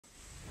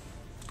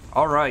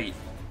Alright,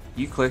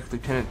 you clicked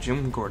Lieutenant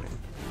Jim Gordon.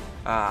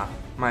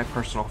 My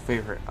personal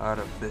favorite out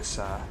of this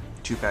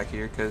 2-pack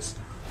here, because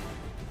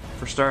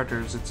for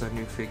starters, it's a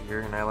new figure,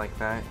 and I like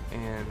that,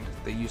 and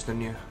they used a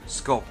new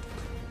sculpt,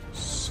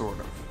 sort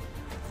of.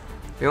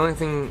 The only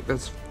thing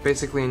that's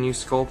basically a new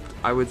sculpt,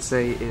 I would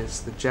say, is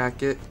the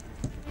jacket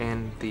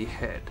and the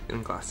head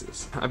and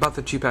glasses. I bought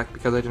the 2-pack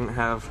because I didn't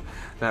have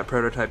that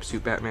prototype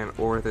suit Batman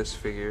or this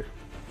figure,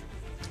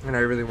 and I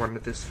really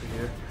wanted this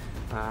figure.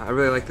 I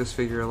really like this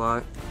figure a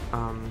lot,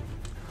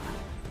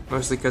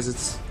 mostly because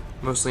it's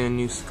mostly a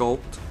new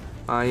sculpt.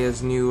 He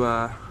has new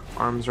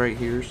arms right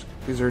here.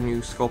 These are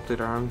new sculpted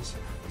arms.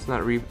 It's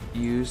not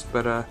reused,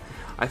 but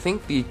I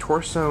think the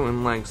torso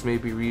and legs may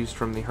be reused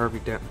from the Harvey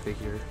Dent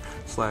figure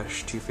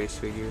 / Two-Face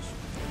figures.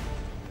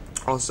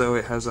 Also,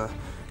 it has a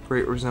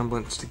great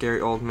resemblance to Gary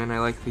Oldman. I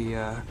like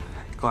the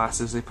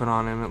glasses they put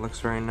on him. It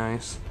looks very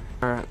nice.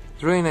 There's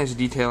really nice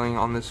detailing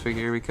on this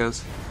figure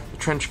because the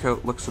trench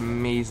coat looks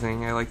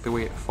amazing. I like the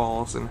way it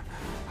falls and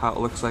how it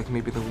looks like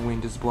maybe the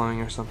wind is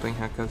blowing or something,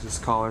 because his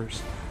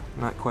collar's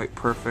not quite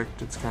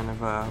perfect. It's kind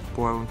of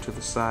blown to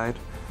the side,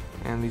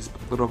 and these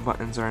little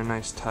buttons are a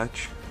nice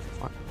touch.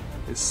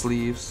 His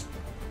sleeves.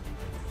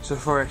 So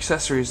for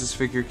accessories, this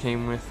figure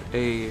came with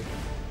a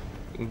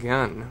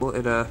gun. Well,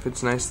 it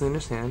fits nicely in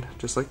his hand,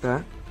 just like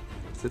that.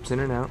 Zips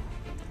in and out,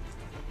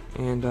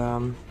 and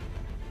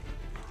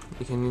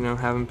you can,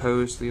 have him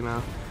posed,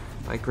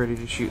 like ready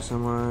to shoot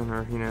someone,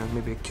 or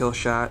maybe a kill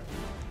shot.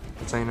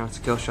 That's how you know it's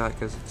a kill shot,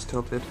 because it's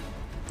tilted.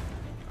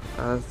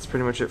 That's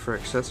pretty much it for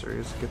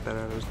accessories. Get that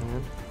out of his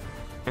hand.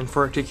 And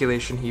for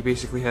articulation, he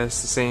basically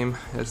has the same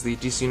as the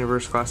DC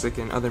Universe Classic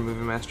and other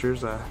Movie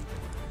Masters.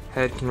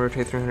 Head can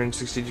rotate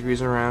 360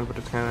 degrees around, but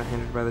it's kind of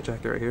hindered by the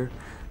jacket right here.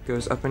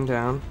 Goes up and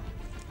down.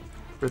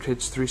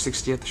 Rotates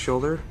 360 at the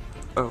shoulder.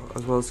 Oh,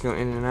 as well as go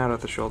in and out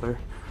at the shoulder.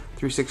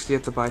 360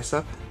 at the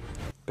bicep.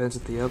 Bends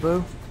at the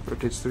elbow.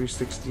 Rotates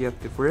 360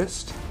 at the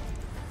wrist.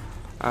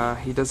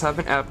 He does have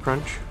an ab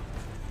crunch.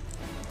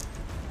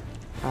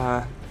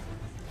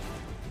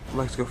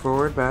 Legs go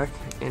forward, back,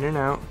 in and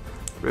out.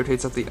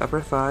 Rotates at the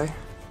upper thigh.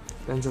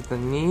 Bends at the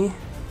knee.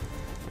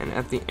 And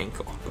at the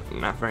ankle, but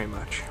not very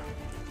much.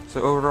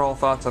 So overall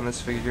thoughts on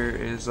this figure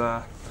is,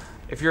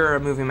 if you're a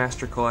Movie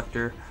Master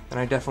collector, then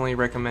I definitely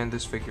recommend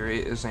this figure.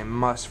 It is a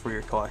must for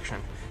your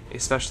collection,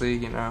 especially,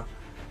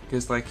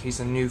 because he's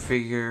a new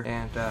figure,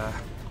 and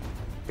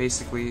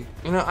basically,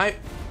 I'm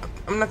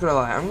not gonna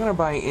lie, I'm gonna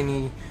buy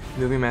any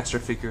Movie Master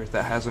figure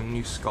that has a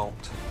new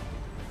sculpt.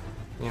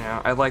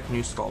 I like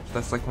new sculpts.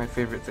 That's like my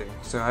favorite thing.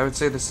 So I would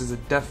say this is a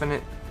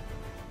definite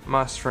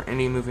must for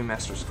any Movie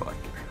Masters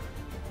collector.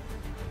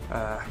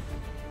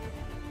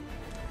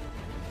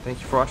 Thank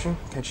you for watching.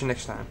 Catch you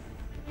next time.